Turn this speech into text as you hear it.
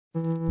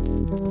Tony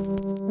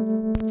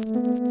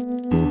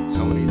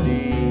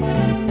D.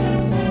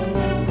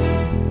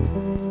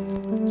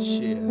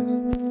 Shit.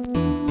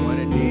 One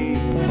and D.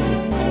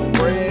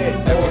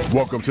 Cornbread.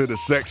 Welcome to the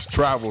Sex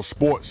Travel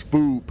Sports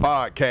Food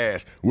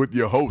Podcast with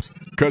your host,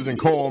 Cousin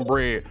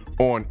Cornbread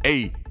on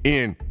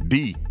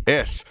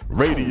ANDS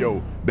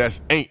Radio. That's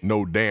ain't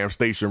no damn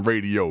station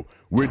radio.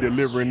 We're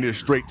delivering this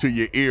straight to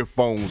your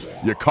earphones,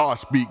 your car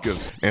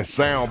speakers, and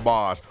sound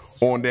bars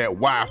on that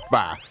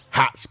Wi-Fi,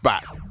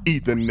 hotspots,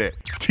 Ethernet,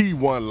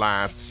 T1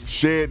 lines,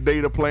 shared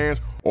data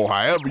plans, or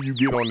however you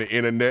get on the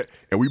internet.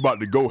 And we about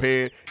to go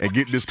ahead and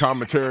get this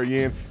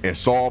commentary in and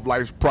solve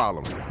life's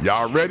problems.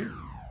 Y'all ready?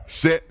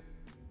 Set,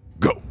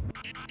 go.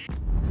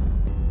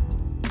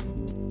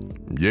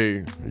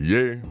 Yeah.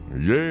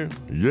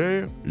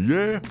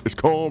 It's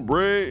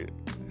Cornbread.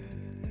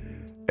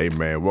 Hey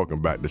man,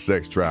 welcome back to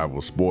Sex Travel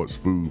Sports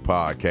Food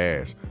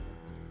Podcast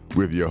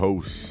with your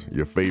host,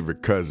 your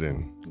favorite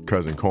cousin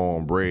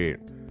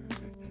Cornbread.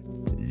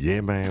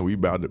 Yeah man, we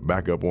about to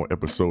back up on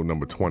episode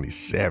number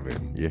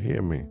 27. You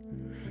hear me?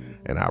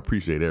 And I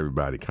appreciate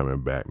everybody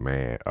coming back,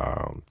 man.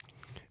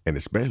 And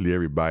especially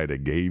everybody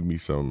that gave me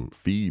some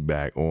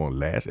feedback on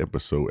last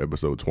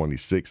episode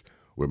 26,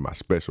 with my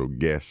special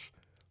guest,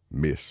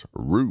 Miss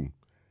Rue.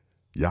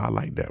 Y'all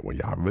like that one.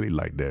 Y'all really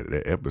like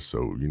that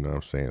episode, you know what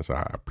I'm saying? So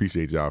I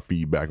appreciate y'all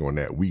feedback on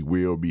that. We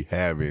will be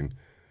having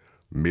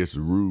Miss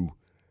Rue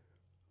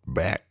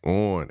back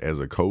on as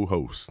a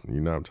co-host. You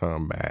know what I'm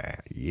talking about?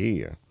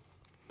 Yeah.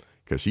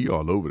 Cause she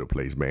all over the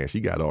place, man. She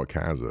got all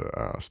kinds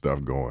of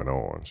stuff going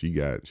on. She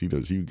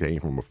came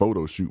from a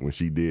photo shoot when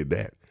she did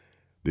that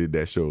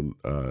show.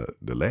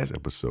 The last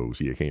episode,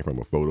 she came from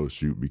a photo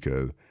shoot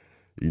because,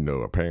 you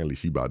know, apparently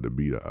she about to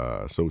be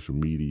the social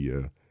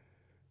media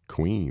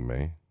queen,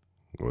 man,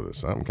 or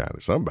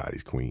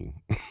somebody's queen.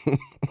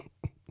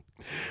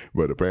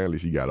 But apparently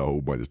she got a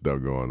whole bunch of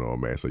stuff going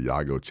on, man. So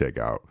y'all go check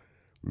out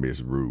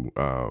Miss Rue,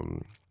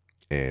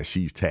 and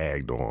she's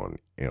tagged on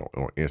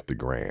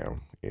Instagram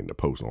in the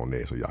post on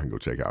there, so y'all can go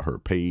check out her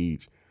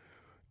page,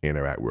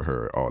 interact with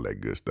her, all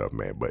that good stuff,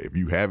 man. But if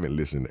you haven't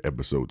listened to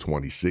episode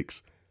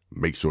 26,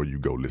 make sure you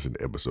go listen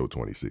to episode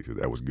 26, because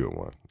that was a good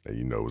one. And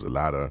you know, it was a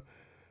lot of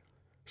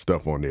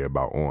stuff on there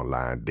about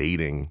online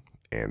dating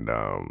and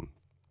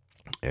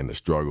the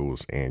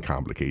struggles and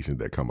complications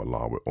that come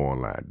along with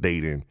online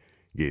dating,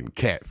 getting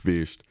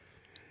catfished,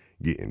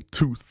 getting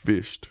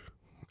toothfished,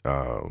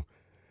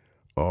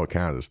 all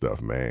kinds of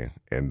stuff, man.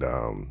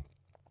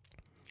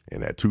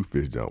 And that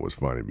toothfish jump was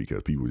funny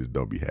because people just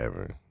don't be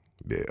having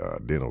their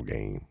dental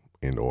game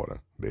in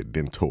order, their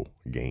dental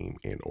game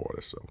in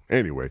order. So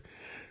anyway,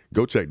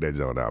 go check that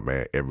joint out,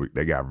 man.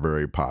 They got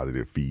very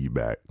positive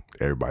feedback.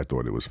 Everybody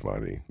thought it was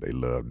funny. They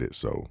loved it.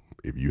 So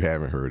if you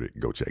haven't heard it,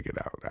 go check it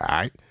out. All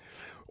right.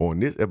 On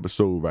this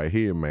episode right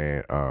here,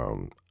 man,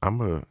 I'm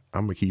gonna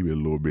keep it a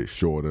little bit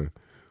shorter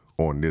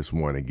on this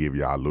one and give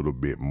y'all a little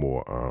bit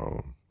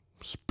more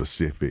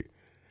specific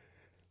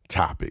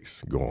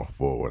topics going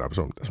forward. That's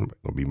gonna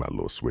be my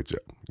little switch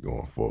up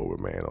going forward,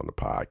 man, on the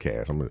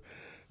podcast. I'm gonna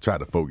try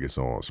to focus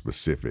on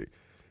specific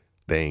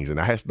things, and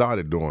I had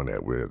started doing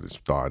that with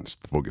starting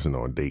focusing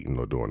on dating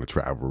or doing the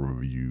travel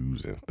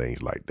reviews and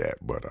things like that.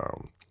 But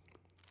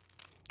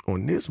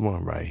on this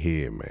one right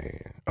here,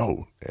 man.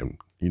 Oh, and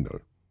you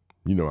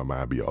know my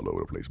mind be all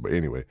over the place. But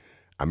anyway,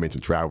 I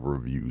mentioned travel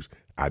reviews.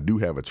 I do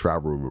have a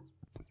travel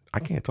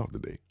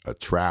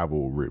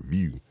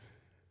review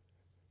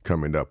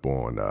coming up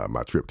on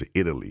my trip to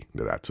Italy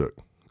that I took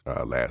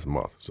last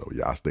month. So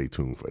y'all stay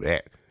tuned for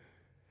that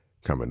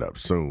coming up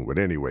soon. But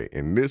anyway,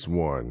 in this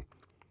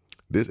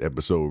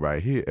episode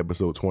right here,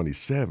 episode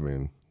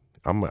 27,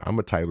 I'm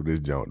gonna title this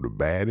junk "The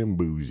Bad and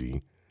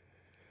Bougie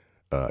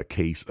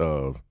Case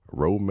of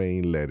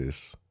Romaine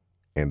Lettuce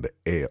and the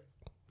L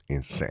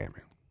in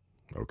Salmon."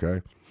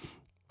 Okay,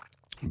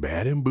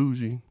 Bad and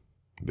Bougie,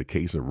 the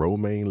case of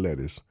romaine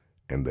lettuce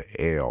and the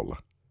L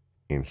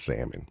in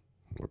salmon.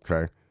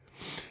 Okay.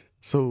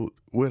 So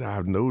what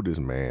I've noticed,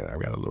 man,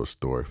 I've got a little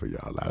story for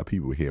y'all. A lot of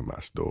people hear my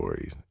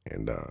stories,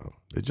 and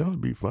the jokes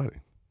be funny,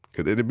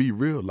 because it'll be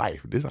real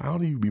life. I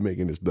don't even be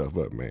making this stuff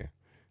up, man.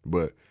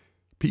 But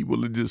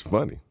people are just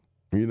funny.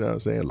 You know what I'm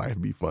saying?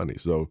 Life be funny.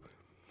 So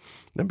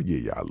let me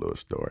give y'all a little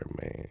story,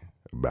 man,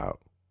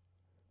 about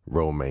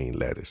romaine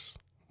lettuce.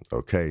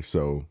 Okay,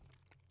 so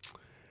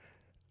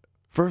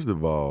first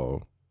of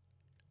all,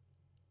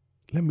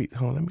 let me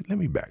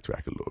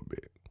backtrack a little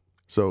bit.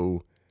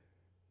 So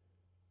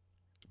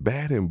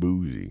bad and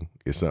bougie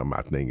is something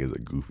I think is a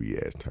goofy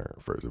ass term,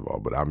 first of all,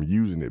 but I'm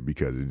using it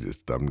because it's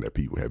just something that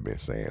people have been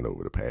saying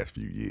over the past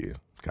few years.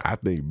 I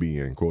think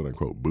being quote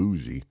unquote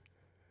bougie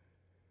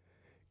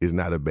is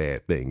not a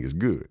bad thing. It's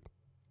good.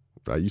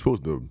 Like, you're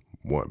supposed to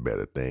want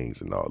better things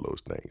and all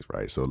those things,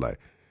 right? So like,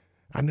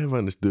 I never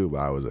understood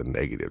why it was a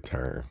negative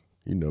term.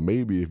 You know,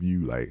 maybe if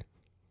you like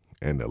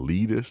an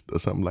elitist or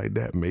something like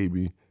that,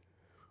 maybe.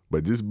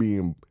 But just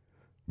being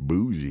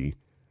bougie,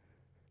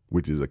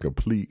 which is a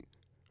complete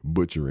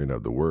butchering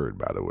of the word,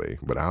 by the way,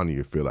 but I don't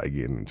even feel like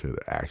getting into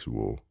the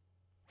actual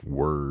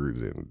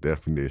words and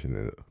definition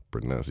and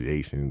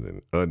pronunciations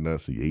and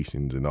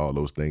enunciations and all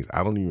those things.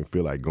 I don't even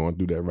feel like going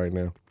through that right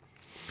now.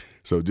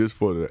 So just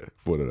for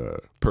the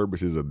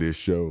purposes of this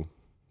show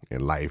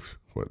and life,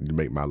 to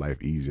make my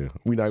life easier,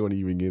 we're not going to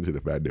even get into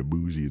the fact that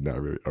bougie is not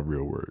a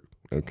real word,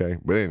 okay?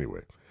 But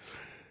anyway,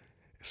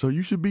 so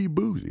you should be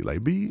bougie. Like,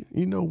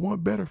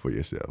 want better for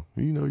yourself.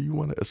 You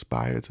want to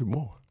aspire to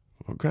more,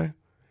 okay?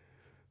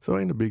 So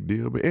it ain't a big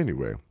deal. But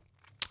anyway,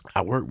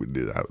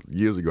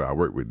 years ago, I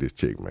worked with this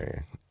chick,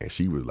 man, and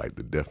she was like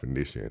the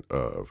definition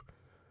of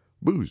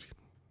bougie,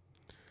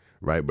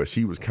 right? But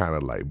she was kind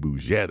of like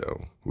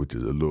bougetto, which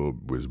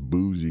was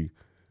bougie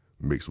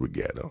mixed with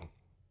ghetto,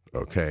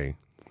 okay?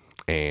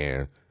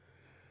 And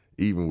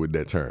even with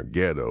that term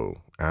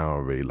ghetto, I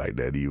don't really like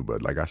that either.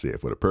 But like I said,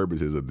 for the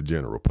purposes of the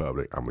general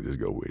public, I'm gonna just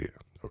go with it,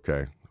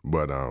 okay?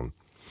 But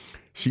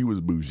she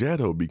was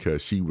bougetto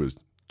because she was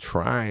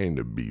trying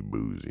to be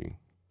bougie,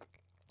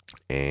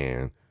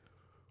 and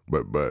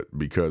but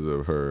because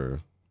of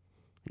her,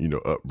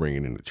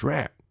 upbringing in the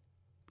trap,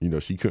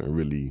 she didn't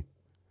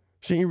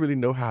really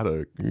know how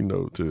to,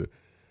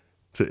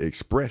 to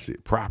express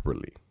it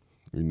properly,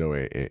 and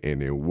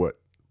in what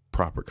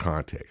proper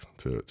context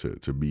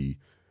to be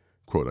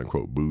quote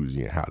unquote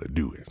bougie and how to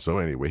do it. So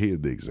anyway, here's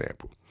the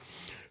example.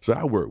 So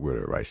I worked with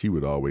her, right? She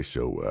would always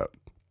show up,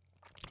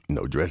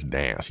 dressed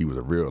down. She was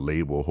a real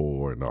label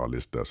whore and all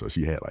this stuff. So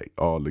she had like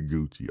all the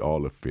Gucci,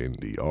 all the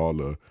Fendi, all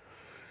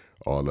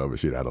the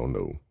shit I don't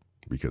know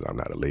because I'm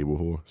not a label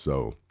whore.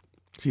 So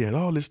she had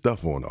all this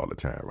stuff on all the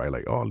time, right?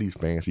 Like all these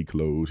fancy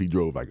clothes. She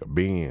drove like a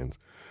Benz,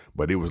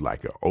 but it was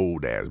like an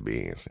old ass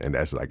Benz, and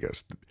that's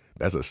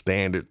a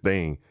standard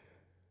thing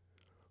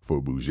for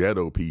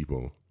bougetto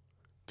people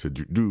to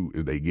do,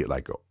 is they get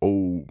like an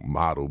old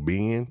model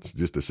Benz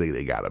just to say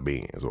they got a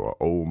Benz, or an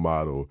old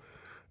model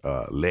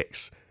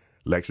Lexus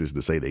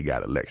to say they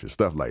got a Lexus,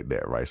 stuff like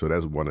that, right? So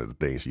that's one of the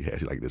things she had.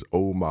 She like this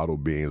old model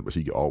Benz, but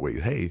she could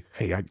always, hey,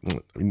 I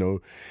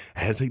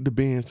had to take the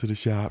Benz to the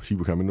shop. She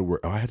would come into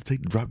work. I had to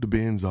drop the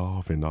Benz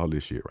off and all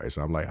this shit, right?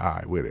 So I'm like, all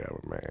right, whatever,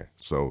 man.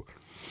 So,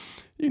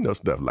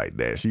 stuff like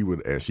that. She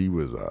was,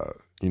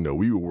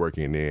 we were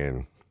working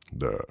in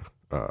the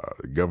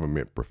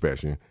government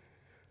profession,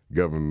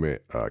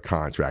 government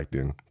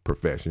contracting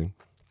profession,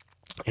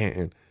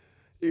 and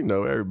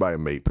everybody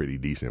made pretty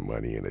decent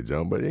money in the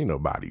jump, but ain't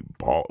nobody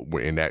ball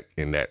in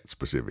that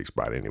specific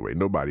spot anyway.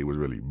 Nobody was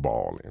really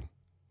balling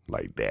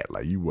like that.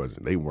 Like she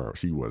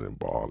wasn't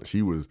balling.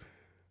 She was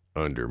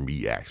under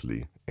me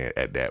actually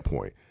at that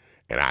point,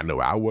 and I know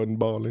I wasn't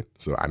balling,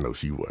 so I know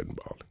she wasn't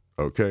balling.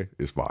 Okay,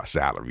 as far as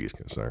salary is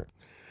concerned.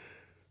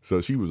 So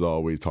she was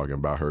always talking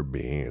about her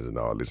Benz and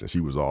all this, and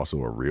she was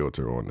also a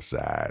realtor on the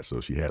side.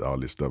 So she had all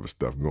this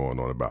stuff going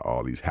on about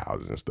all these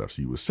houses and stuff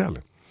she was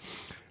selling.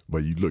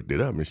 But you looked it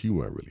up, and she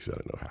wasn't really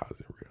selling no houses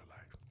in real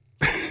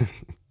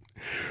life.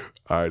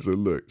 All right, so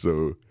look.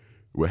 So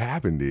what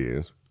happened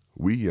is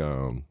we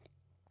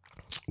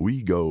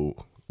go.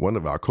 One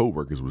of our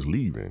coworkers was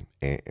leaving,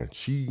 and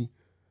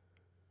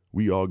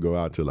we all go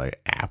out to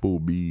like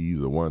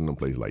Applebee's or one of them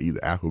places, like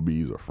either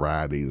Applebee's or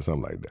Fridays or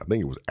something like that. I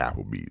think it was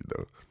Applebee's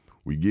though.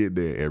 We get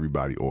there,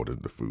 everybody orders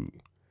the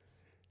food.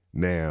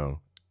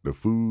 Now, the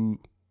food,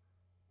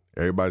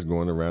 everybody's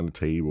going around the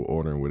table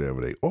ordering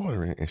whatever they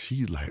ordering, and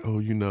she's like, oh,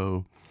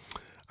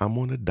 I'm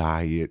on a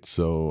diet,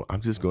 so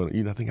I'm just going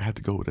to, I think I have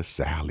to go with a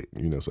salad,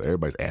 so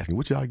everybody's asking,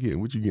 what y'all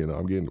getting? What you getting?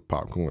 I'm getting the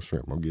popcorn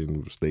shrimp. I'm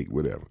getting the steak,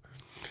 whatever.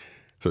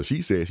 So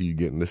she said she's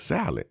getting the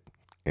salad,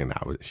 and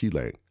she's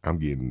like, I'm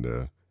getting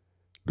the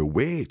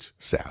wedge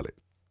salad.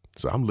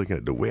 So I'm looking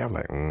at the wedge, I'm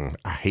like,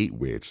 I hate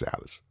wedge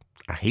salads.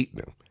 I hate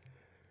them.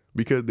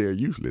 Because they're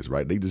useless,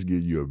 right? They just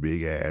give you a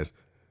big ass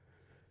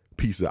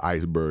piece of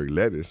iceberg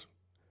lettuce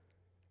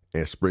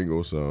and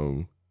sprinkle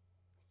some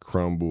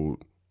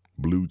crumbled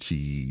blue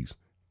cheese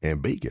and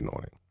bacon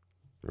on it,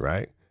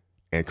 right?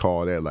 And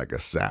call that like a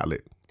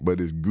salad. But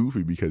it's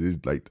goofy because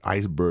it's like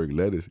iceberg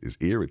lettuce is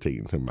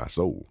irritating to my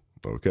soul,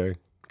 okay?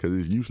 Because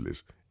it's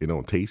useless. It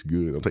don't taste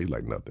good. It don't taste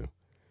like nothing.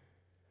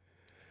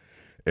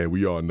 And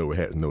we all know it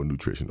has no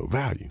nutritional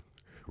value,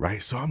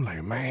 right? So I'm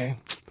like, man.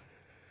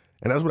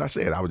 And that's what I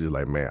said. I was just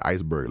like, man,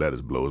 iceberg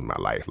lettuce blows my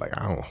life. Like,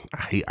 I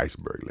hate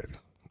iceberg lettuce.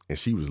 And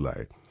she was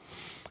like,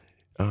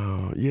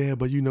 yeah,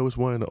 but it's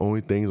one of the only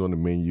things on the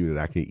menu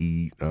that I can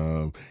eat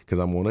because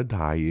I'm on a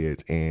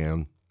diet.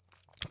 And,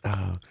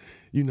 I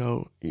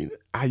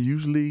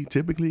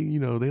typically,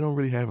 they don't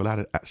really have a lot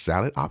of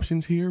salad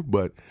options here.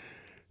 But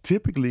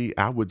typically,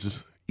 I would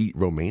just eat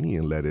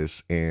Romanian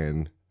lettuce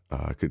and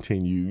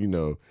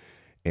continue,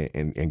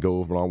 and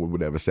go along with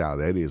whatever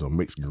salad that is, or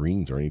mixed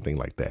greens or anything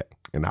like that.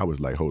 And I was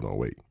like, hold on,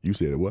 wait. You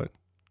said what?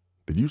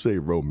 Did you say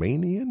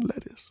Romanian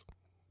lettuce?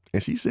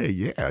 And she said,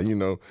 yeah,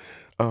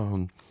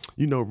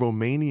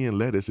 Romanian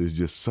lettuce is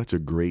just such a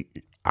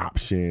great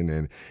option,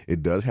 and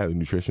it does have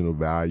nutritional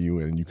value,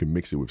 and you can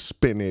mix it with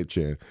spinach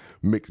and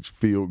mixed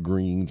field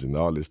greens and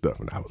all this stuff.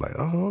 And I was like,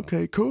 oh,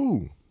 okay,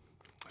 cool.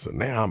 So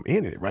now I'm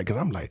in it, right?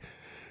 Because I'm like,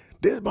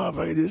 this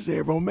motherfucker just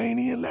said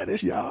Romanian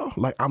lettuce, y'all.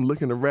 Like, I'm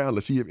looking around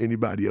to see if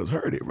anybody else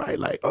heard it, right?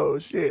 Like, oh,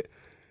 shit.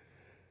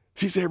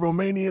 She said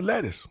Romanian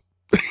lettuce.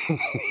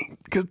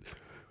 Because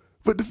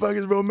what the fuck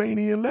is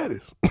Romanian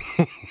lettuce?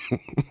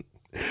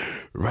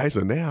 Right,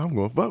 so now I'm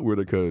gonna fuck with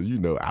her because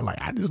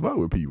I just fuck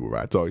with people,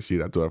 right? I talk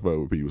shit, I fuck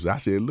with people. So I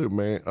said, look,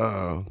 man,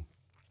 so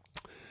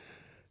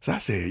I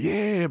said,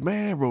 yeah,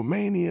 man,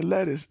 Romanian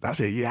lettuce. I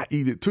said, yeah, I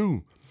eat it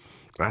too.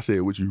 I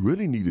said, what you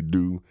really need to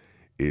do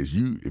is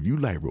if you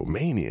like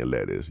Romanian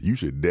lettuce, you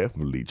should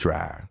definitely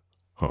try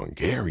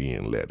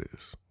Hungarian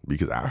lettuce,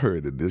 because I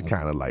heard that this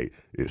kind of like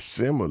is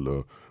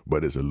similar,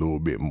 but it's a little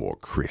bit more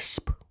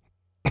crisp.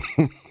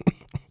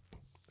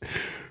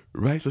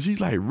 Right? So she's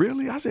like,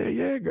 really? I said,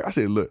 yeah, girl. I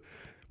said, look,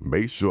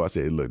 make sure. I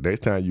said, look,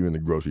 next time you in the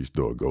grocery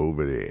store, go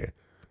over there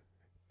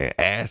and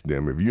ask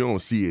them. If you don't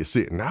see it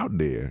sitting out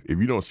there, if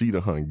you don't see the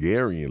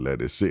Hungarian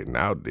lettuce sitting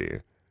out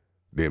there,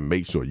 then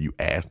make sure you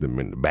ask them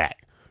in the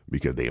back,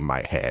 because they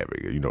might have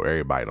it.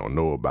 Everybody don't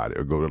know about it.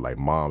 Or go to like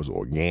Mom's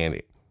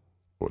Organic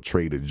or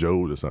Trader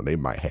Joe's or something. They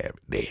might have it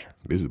there.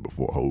 This is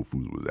before Whole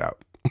Foods was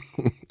out.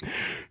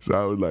 So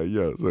I was like,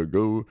 yo, so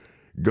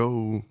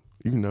go,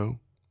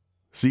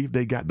 see if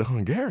they got the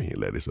Hungarian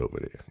lettuce over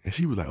there. And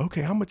she was like,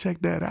 okay, I'm going to check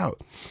that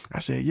out. I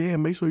said, yeah,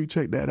 make sure you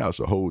check that out.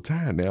 So the whole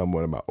time now,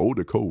 one of my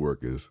older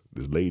coworkers,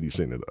 this lady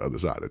sitting at the other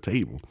side of the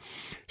table,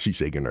 she's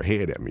shaking her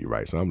head at me,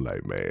 right? So I'm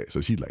like, man. So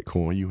she's like,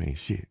 Corn, you ain't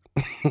shit.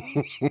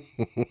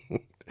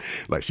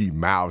 Like she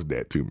mouths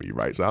that to me,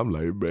 right? So I'm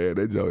like, man,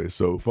 that joke is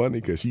so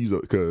funny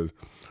because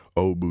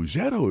old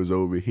Bugetto is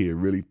over here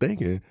really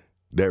thinking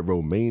that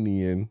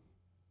Romanian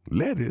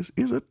lettuce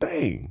is a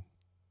thing.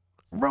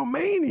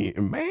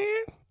 Romanian, man.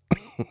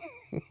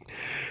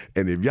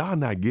 And if y'all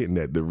not getting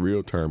that, the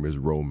real term is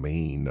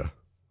romaine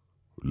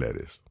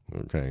lettuce.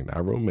 Okay, not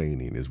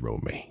Romanian, is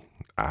romaine.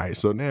 All right,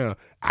 so now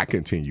I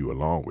continue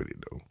along with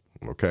it though.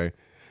 Okay,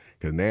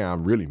 because now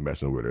I'm really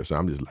messing with her. So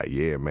I'm just like,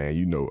 yeah, man.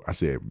 I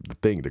said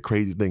the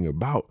crazy thing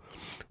about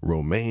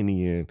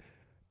Romanian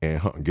and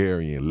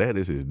Hungarian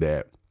lettuce is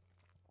that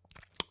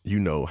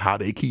how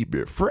they keep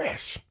it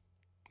fresh.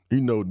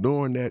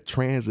 During that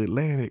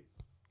transatlantic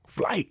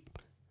flight.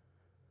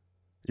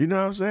 You know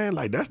what I'm saying?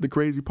 Like, that's the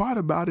crazy part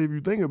about it. If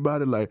you think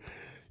about it, like,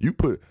 you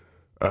put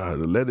the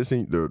lettuce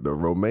in the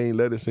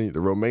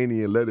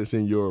Romanian lettuce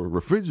in your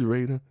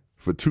refrigerator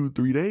for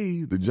 2-3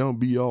 days, the junk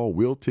be all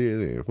wilted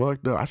and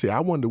fucked up. I said,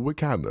 I wonder what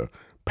kind of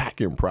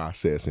packing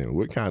process and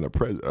what kind of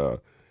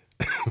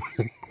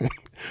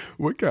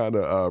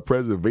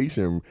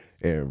preservation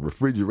and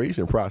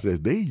refrigeration process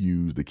they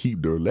use to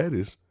keep their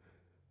lettuce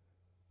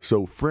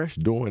so fresh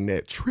during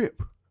that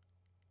trip.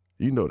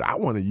 I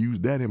want to use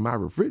that in my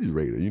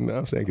refrigerator. You know what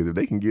I'm saying? Because if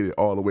they can get it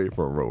all the way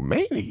from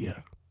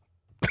Romania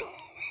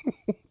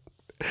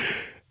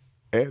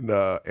and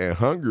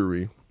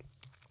Hungary,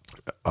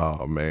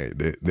 oh man,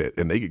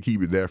 and they could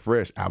keep it that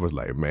fresh. I was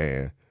like,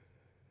 man,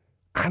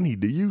 I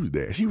need to use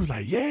that. She was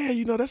like, yeah,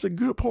 that's a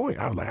good point.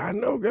 I was like, I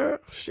know, girl.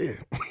 Shit.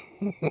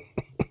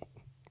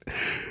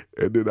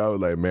 And then I was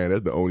like, man,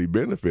 that's the only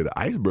benefit of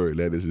iceberg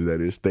lettuce is that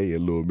it stay a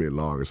little bit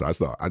longer. So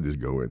I just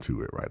go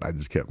into it, right? I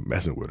just kept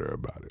messing with her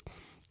about it.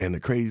 And the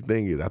crazy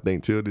thing is, I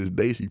think till this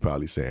day, she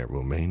probably saying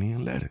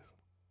Romanian lettuce.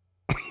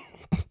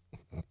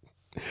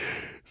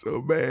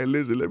 So, man,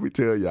 listen, let me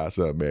tell y'all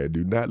something, man.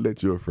 Do not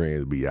let your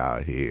friends be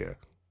out here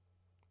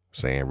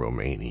saying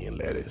Romanian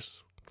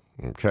lettuce,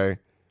 okay?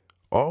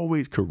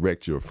 Always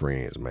correct your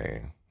friends,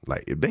 man.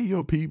 Like, if they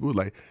your people,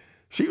 like,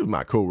 she was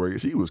my coworker.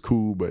 She was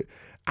cool, but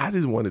I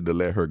just wanted to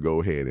let her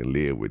go ahead and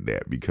live with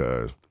that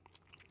because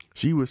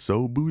she was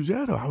so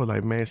Bugetto. I was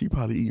like, man, she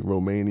probably eating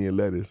Romanian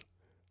lettuce,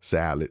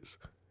 salads,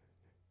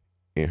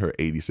 in her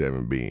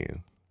 87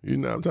 Benz. You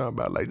know what I'm talking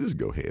about? Like, just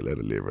go ahead, let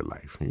her live her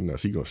life.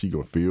 She gonna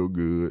feel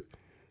good.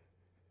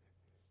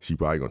 She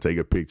probably gonna take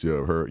a picture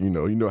of her. You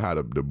know how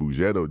the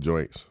Bugetto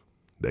joints,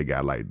 they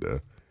got like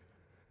the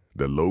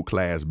low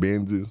class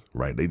Benzes,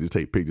 right? They just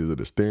take pictures of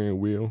the steering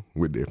wheel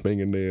with their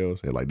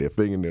fingernails, and like their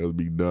fingernails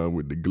be done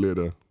with the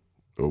glitter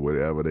or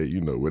whatever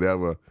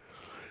whatever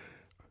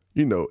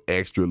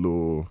extra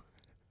little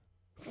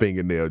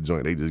fingernail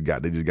joint. They just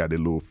got their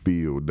little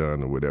feel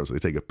done or whatever. So they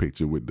take a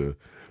picture with the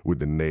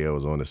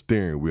nails on the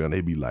steering wheel, and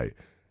they be like,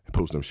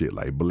 post them shit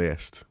like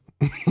blessed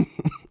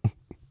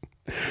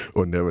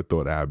or never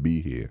thought I'd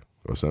be here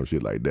or some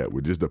shit like that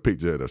with just a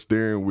picture of the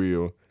steering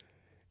wheel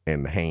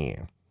and the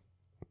hand.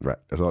 Right,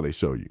 that's all they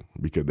show you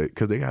because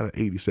they got an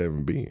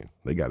 87 Benz.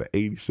 They got an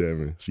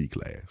 87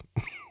 C-Class.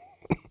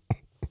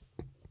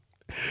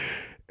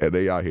 And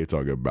they out here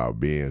talking about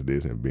Benz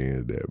this and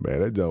Benz that.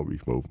 Man, that don't be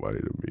so funny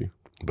to me.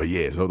 But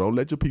yeah, so don't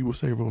let your people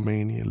say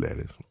Romanian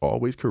lettuce.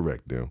 Always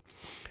correct them.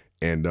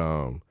 And,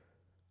 and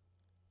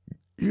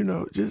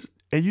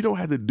you don't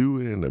have to do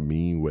it in a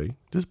mean way.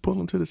 Just pull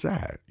them to the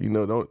side.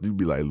 Don't you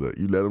be like, look,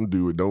 you let them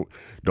do it. Don't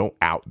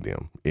out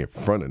them in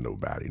front of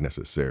nobody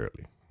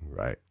necessarily,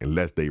 right?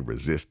 Unless they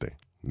resisting.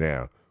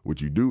 Now,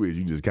 what you do is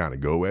you just kind of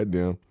go at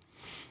them,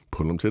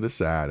 pull them to the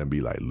side and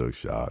be like, look,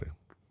 shawty,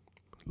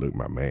 look,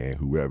 my man,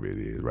 whoever it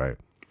is, right?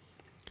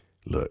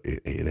 Look,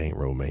 it ain't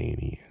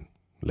Romanian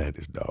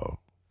lettuce, dog.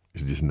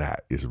 It's just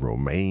not. It's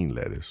romaine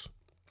lettuce.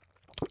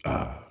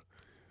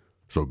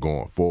 So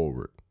going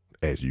forward,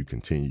 as you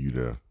continue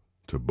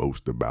to to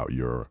boast about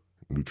your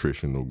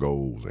nutritional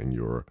goals and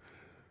your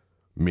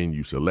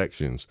menu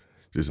selections,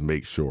 just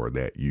make sure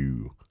that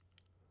you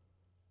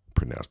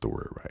pronounce the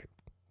word right,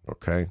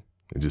 okay?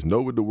 And just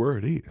know what the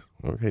word is,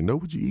 okay? Know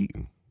what you're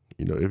eating,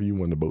 if you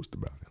want to boast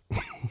about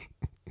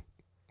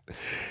it.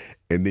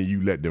 And then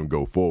you let them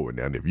go forward.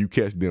 Now, if you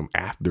catch them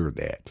after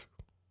that,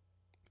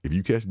 if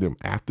you catch them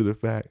after the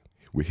fact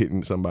with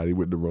hitting somebody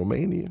with the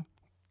Romanian,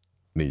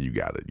 then you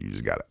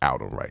just gotta out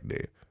them right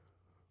there.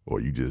 Or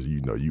you just,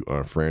 you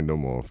unfriend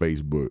them on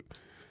Facebook.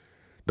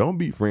 Don't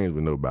be friends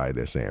with nobody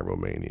that's saying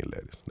Romanian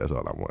letters. That's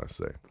all I want to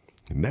say.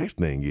 The next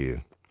thing is,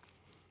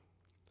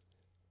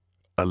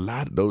 a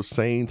lot of those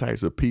same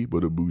types of people,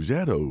 the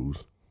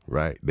Bougettos,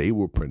 right, they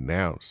will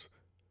pronounce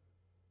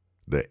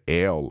the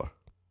L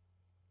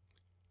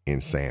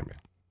in salmon.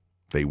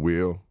 They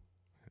will,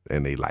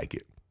 and they like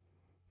it,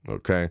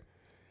 okay?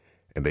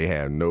 And they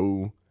have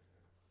no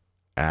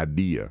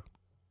idea,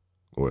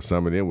 or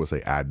some of them will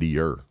say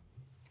idea.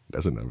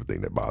 That's another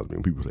thing that bothers me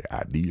when people say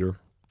idea.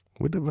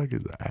 What the fuck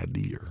is the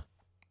idea?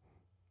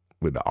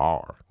 With the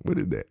R. What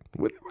is that?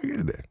 What the fuck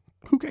is that?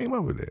 Who came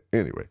up with that?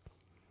 Anyway.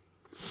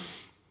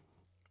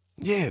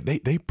 Yeah,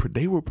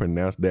 they will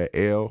pronounce that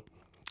L,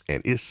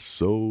 and it's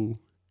so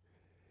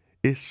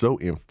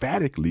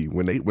emphatically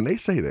when they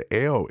say the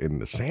L in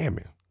the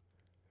salmon,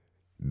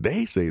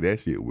 they say that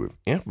shit with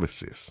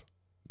emphasis.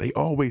 They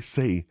always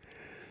say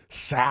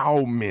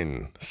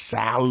salmon,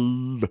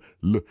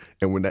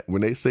 and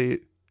when they say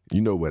it, you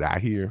know what I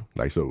hear?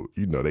 Like, so,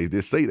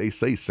 they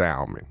say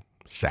salmon,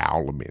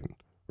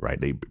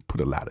 right? They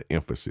put a lot of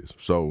emphasis.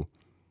 So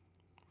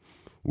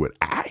what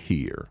I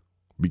hear,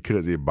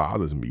 because it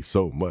bothers me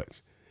so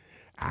much,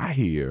 I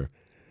hear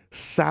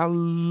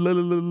salmon.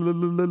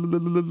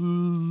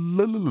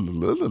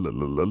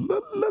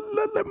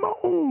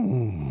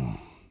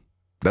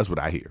 That's what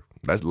I hear.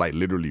 That's like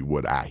literally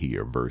what I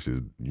hear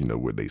versus,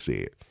 what they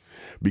said.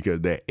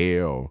 Because that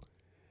L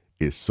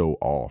is so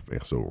off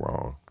and so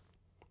wrong.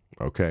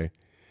 Okay?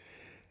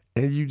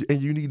 And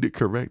you need to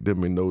correct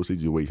them in those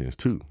situations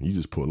too. You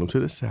just pull them to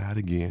the side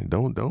again.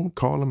 Don't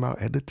call them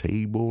out at the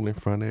table in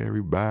front of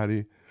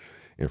everybody,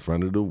 in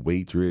front of the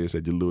waitress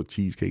at your little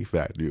cheesecake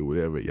factory or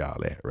whatever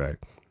y'all at, right?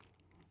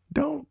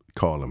 Don't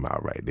call them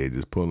out right there.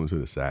 Just pull them to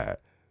the side.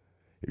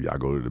 If y'all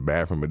go to the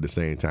bathroom at the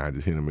same time,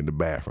 just hit them in the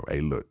bathroom. Hey,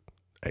 look.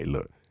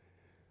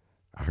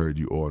 I heard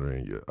you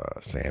ordering your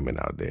salmon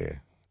out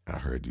there. I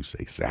heard you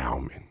say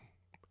salmon.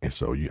 And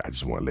so I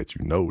just want to let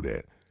you know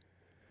that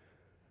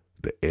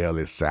the L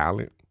is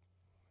silent,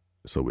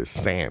 so it's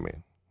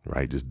salmon,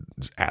 right? Just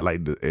act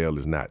like the L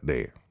is not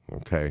there,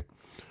 okay?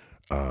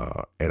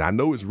 And I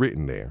know it's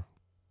written there,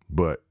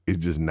 but it's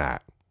just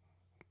not.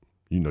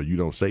 You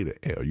don't say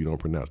the L. You don't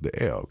pronounce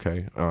the L,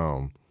 okay?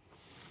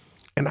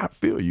 And I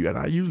feel you, and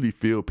I usually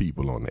feel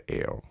people on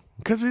the L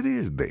because it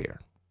is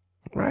there,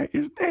 right?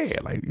 It's there.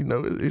 Like,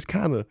 it's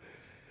kind of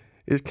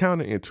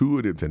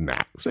intuitive to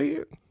not say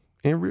it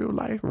in real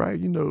life, right?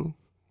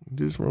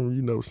 Just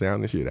from,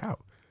 sounding shit out.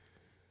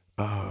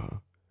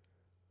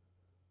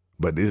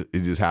 But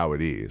it's just how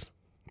it is.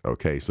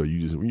 Okay, so you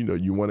just,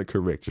 you want to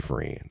correct your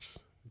friends,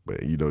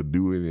 but,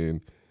 do it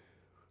in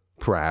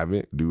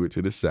private, do it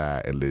to the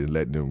side, and then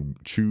let them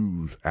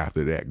choose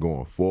after that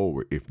going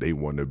forward if they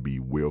want to be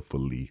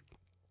willfully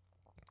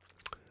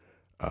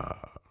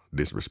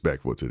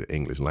disrespectful to the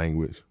English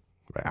language.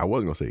 Right? I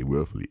wasn't going to say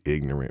willfully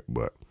ignorant,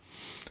 but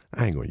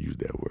I ain't going to use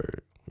that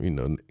word.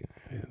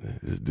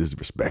 It's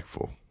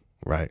disrespectful,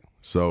 right?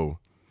 So,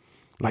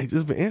 like,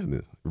 just for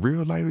instance,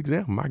 real life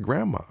example, my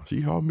grandma,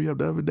 she called me up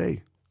the other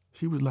day.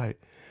 She was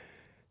like,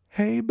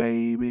 "Hey,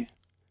 baby,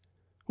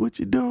 what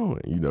you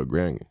doing?"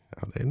 Granny.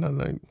 I was like,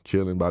 nothing,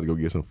 chilling, about to go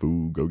get some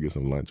food, go get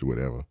some lunch or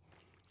whatever.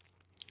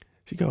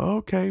 She go,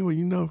 "Okay,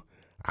 well,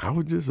 I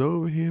was just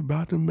over here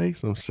about to make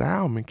some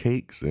salmon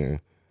cakes, and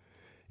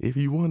if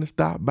you want to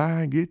stop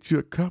by and get you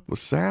a cup of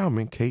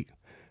salmon cake."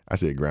 I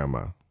said,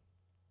 Grandma,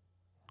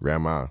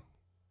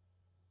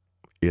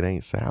 it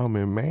ain't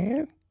salmon,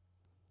 man.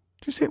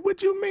 She said,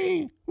 What you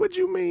mean? What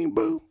you mean,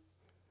 Boo?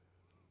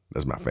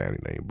 That's my family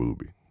name, Boo.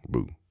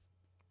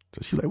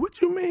 So she like,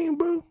 "What you mean,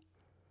 Boo?"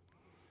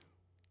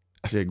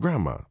 I said,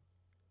 "Grandma,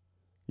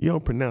 you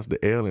don't pronounce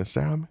the L in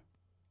salmon?"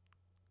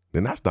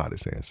 Then I started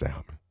saying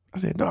salmon. I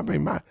said, "No,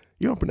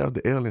 you don't pronounce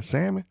the L in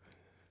salmon?"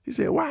 She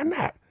said, "Why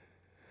not?"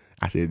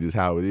 I said, "Just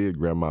how it is,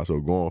 Grandma. So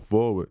going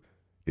forward,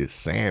 it's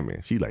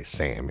salmon." She like,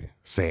 salmon.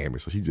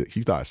 So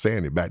she started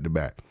saying it back to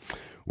back.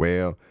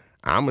 Well,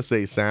 I'm going to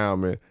say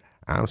salmon.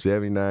 I'm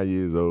 79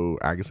 years old.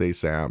 I can say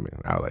salmon.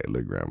 I was like,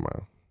 "Look, Grandma,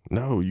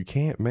 no, you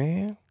can't,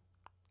 man.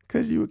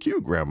 Because you a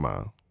cute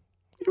grandma.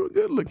 You a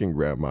good-looking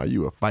grandma.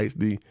 You a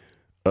feisty,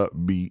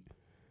 upbeat,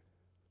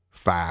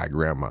 fire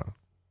grandma.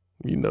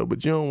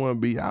 But you don't want to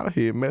be out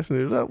here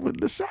messing it up with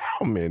the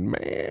salmon,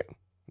 man."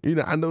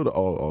 I know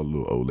all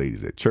little old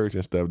ladies at church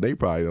and stuff, they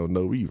probably don't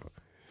know either.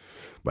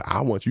 But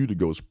I want you to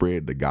go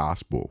spread the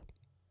gospel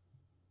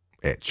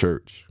at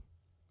church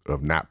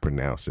of not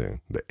pronouncing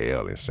the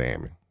L in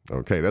salmon.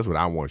 Okay, that's what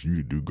I want you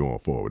to do going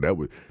forward.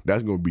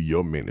 That's going to be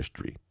your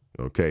ministry.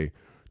 Okay,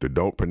 the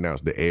Don't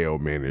Pronounce the L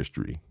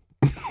ministry.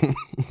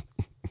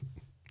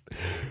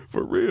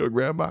 For real,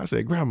 Grandma. I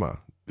said, Grandma,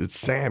 it's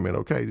salmon,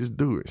 okay? Just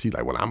do it. She's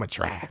like, well, I'm going to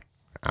try.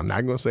 I'm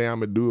not going to say I'm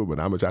going to do it, but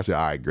I'm going to try. I said,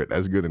 all right, great.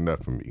 That's good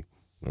enough for me,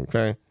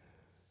 okay?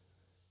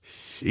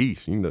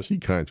 Sheesh, you know, she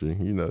country.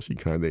 You know, she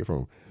country. They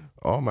from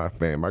all my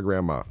family, my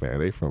grandma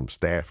family, they from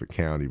Stafford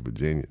County,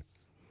 Virginia.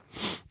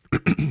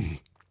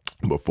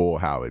 Before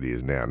how it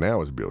is now.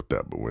 Now it's built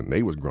up, but when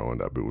they was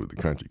growing up, it was the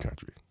country.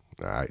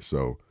 All right,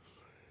 so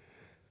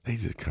they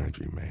just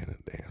country, man,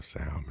 a damn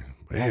salmon.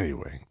 But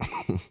anyway,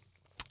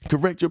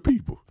 correct your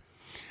people.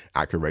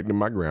 I corrected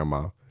my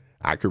grandma.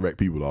 I correct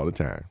people all the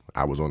time.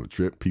 I was on a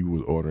trip. People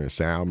was ordering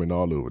salmon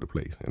all over the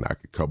place. And a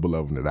couple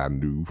of them that I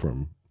knew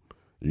from,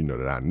 you know,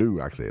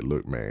 I said,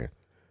 look, man,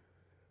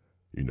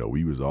 you know,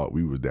 we was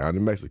down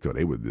in Mexico.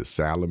 They was just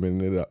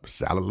salamoning it up.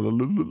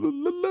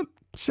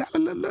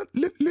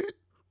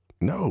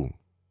 No.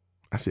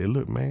 I said,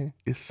 look, man,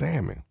 it's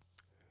salmon.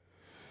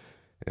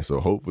 And so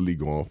hopefully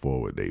going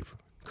forward, they've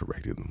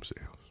corrected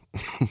themselves.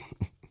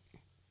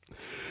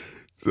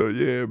 So,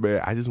 yeah,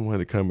 man, I just wanted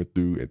to come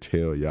through and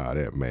tell y'all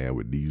that, man,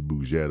 with these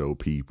Bougetto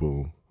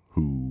people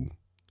who,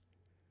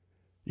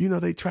 you know,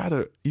 they try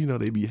to, you know,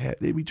 they be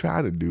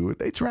trying to do it.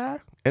 They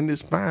try, and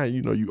it's fine.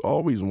 You know, you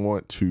always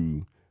want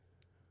to,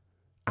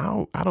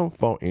 I don't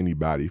fault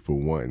anybody for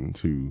wanting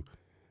to,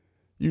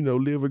 you know,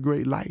 live a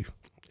great life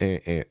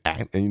and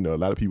act, and, you know, a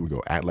lot of people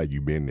go act like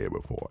you've been there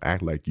before.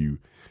 Act like you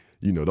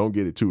know, don't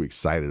get it too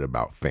excited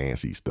about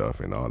fancy stuff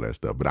and all that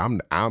stuff. But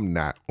I'm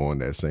not on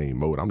that same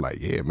mode. I'm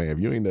like, yeah, man, if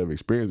you ain't never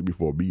experienced it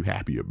before, be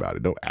happy about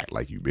it. Don't act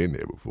like you've been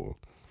there before.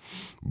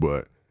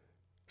 But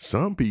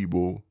some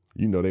people,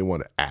 you know, they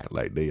want to act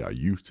like they are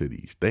used to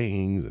these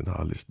things and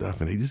all this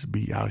stuff, and they just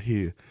be out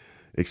here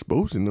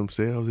exposing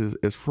themselves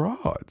as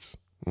frauds.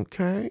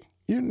 Okay?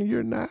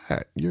 You're not.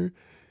 You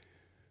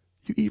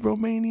eat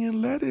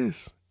Romanian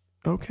lettuce.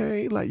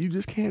 Okay? Like, you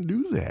just can't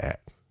do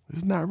that.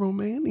 It's not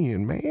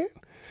Romanian, man.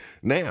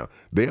 Now,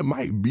 there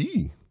might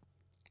be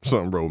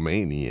some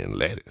Romanian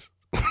lettuce.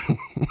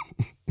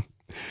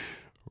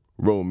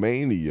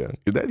 Romania,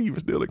 is that even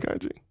still a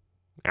country?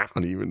 I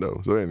don't even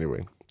know. So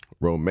anyway,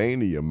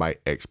 Romania might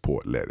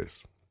export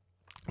lettuce.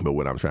 But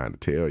what I'm trying to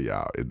tell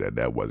y'all is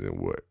that wasn't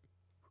what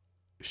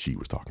she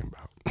was talking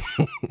about.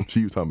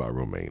 She was talking about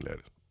romaine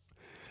lettuce.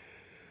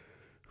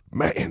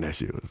 Man, that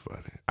shit was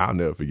funny. I'll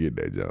never forget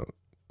that junk.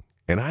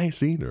 And I ain't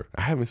seen her.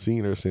 I haven't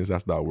seen her since I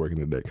started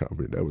working at that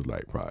company. That was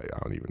like probably, I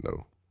don't even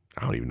know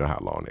how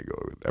long that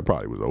goes. That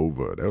probably was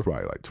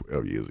probably like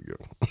 12 years ago.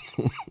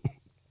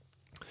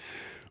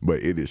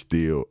 But it is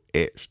still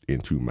etched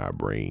into my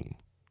brain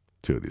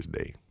till this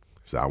day.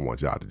 So I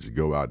want y'all to just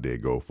go out there,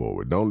 go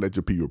forward. Don't let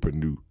your people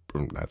produce.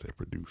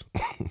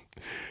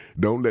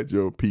 Don't let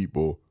your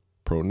people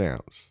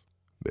pronounce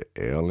the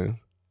L in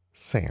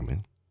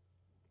salmon,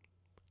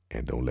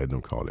 and don't let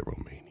them call it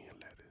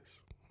Romanian lettuce.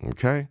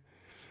 Okay?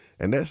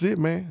 And that's it,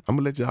 man. I'm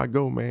going to let y'all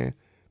go, man.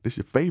 This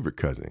your favorite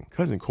cousin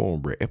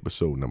Cornbread,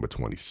 episode number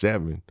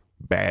 27,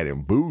 Bad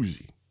and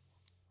Bougie,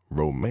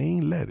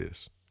 romaine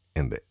lettuce,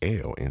 and the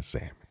L in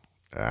salmon.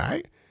 All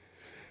right?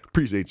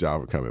 Appreciate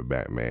y'all for coming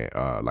back, man.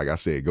 Like I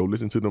said, go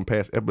listen to them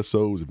past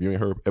episodes. If you ain't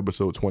heard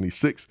episode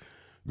 26,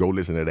 go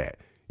listen to that.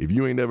 If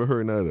you ain't never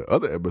heard none of the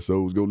other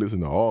episodes, go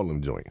listen to all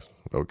them joints,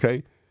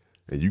 okay?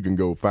 And you can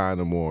go find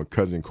them on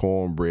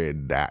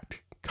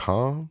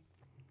cousincornbread.com.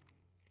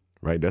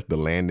 Right, that's the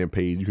landing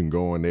page. You can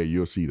go on there.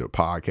 You'll see the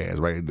podcast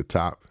right at the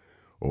top,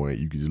 or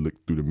you can just look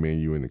through the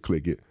menu and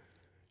click it.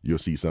 You'll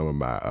see some of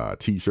my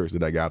T-shirts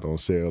that I got on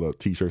sale,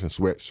 T-shirts and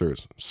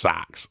sweatshirts,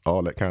 socks,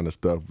 all that kind of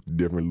stuff.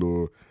 Different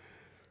little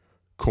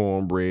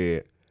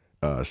cornbread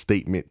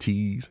statement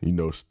tees. You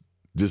know,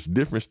 just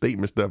different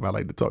statement stuff I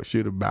like to talk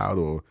shit about,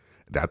 or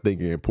that I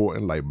think are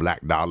important, like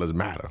Black Dollars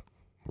Matter,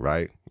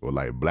 right? Or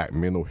like Black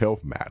Mental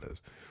Health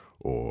Matters,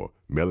 or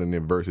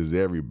Melanin versus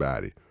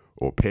Everybody.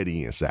 Or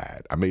Petty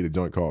Inside. I made a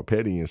joint called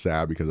Petty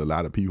Inside because a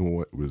lot of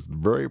people was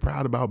very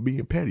proud about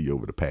being petty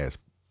over the past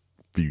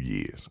few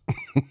years.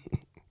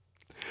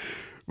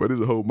 But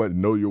there's a whole bunch.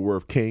 Know Your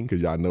Worth King,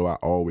 because y'all know I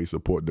always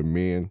support the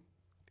men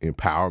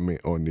empowerment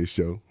on this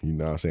show. You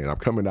know what I'm saying? I'm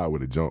coming out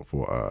with a joint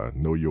for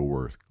Know Your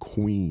Worth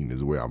Queen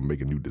as well. I'm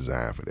making a new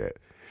design for that.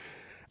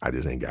 I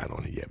just ain't got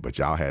on it yet. But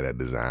y'all had that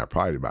design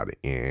probably by the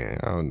end.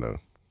 I don't know.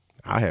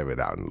 I'll have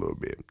it out in a little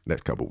bit,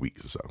 next couple of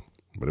weeks or so.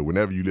 But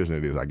whenever you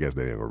listen to this, I guess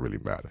that ain't gonna really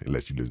matter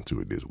unless you listen to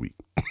it this week.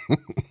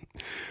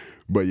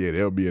 But yeah,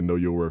 there'll be a Know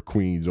Your Worth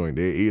Queen joint.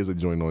 There is a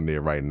joint on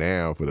there right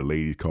now for the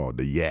ladies called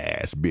the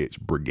Yes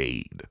Bitch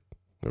Brigade.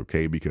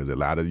 Okay, because a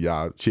lot of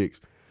y'all chicks,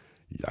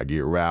 y'all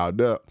get riled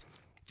up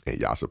and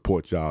y'all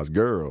support y'all's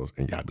girls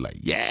and y'all be like,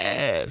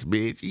 yes,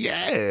 bitch,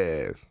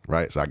 yes.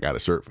 Right? So I got a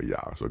shirt for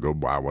y'all. So go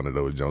buy one of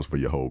those joints for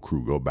your whole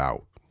crew. Go buy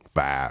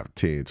 5,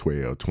 10,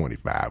 12,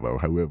 25, or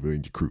however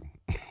in your crew.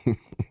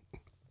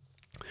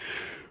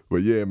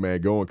 But yeah,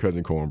 man, go on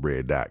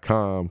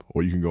cousincornbread.com,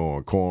 or you can go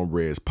on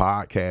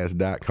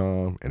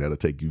cornbreadspodcast.com, and that'll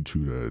take you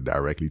to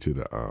directly to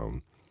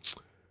the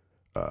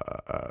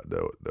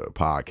the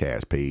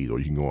podcast page, or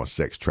you can go on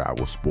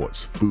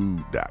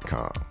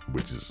sextravelsportsfood.com,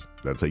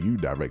 that'll take you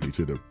directly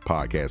to the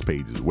podcast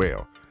page as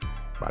well.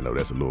 But I know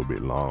that's a little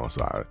bit long,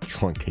 so I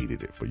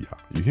truncated it for y'all.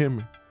 You hear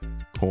me?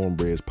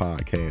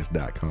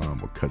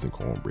 cornbreadspodcast.com or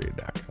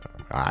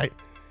cousincornbread.com. All right.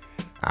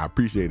 I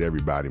appreciate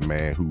everybody,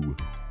 man, who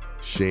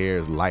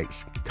shares,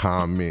 likes,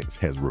 comments,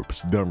 has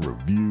done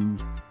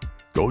reviews.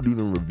 Go do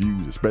them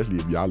reviews, especially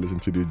if y'all listen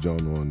to this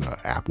joint on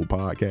Apple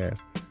Podcast.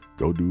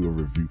 Go do a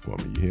review for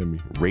me. You hear me?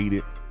 Rate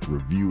it,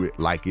 review it,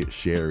 like it,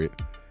 share it.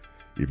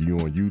 If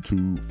you're on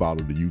YouTube, follow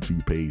the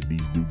YouTube page.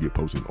 These do get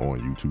posted on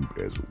YouTube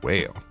as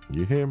well.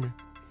 You hear me?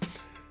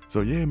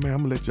 So yeah, man,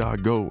 I'm gonna let y'all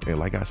go. And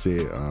like I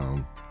said,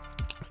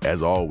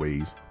 as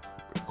always,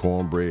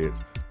 Cornbread's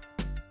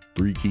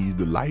 3 keys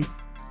to life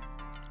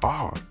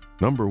are: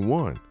 number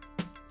 1,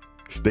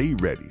 stay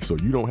ready so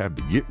you don't have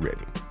to get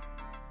ready.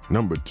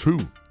 Number 2,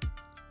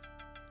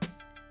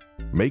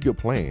 make a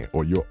plan,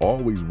 or you'll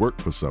always work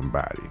for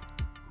somebody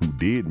who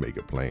did make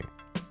a plan.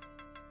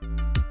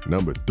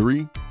 Number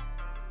 3,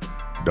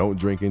 don't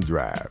drink and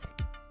drive.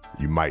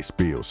 You might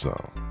spill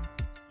some.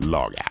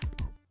 Log out.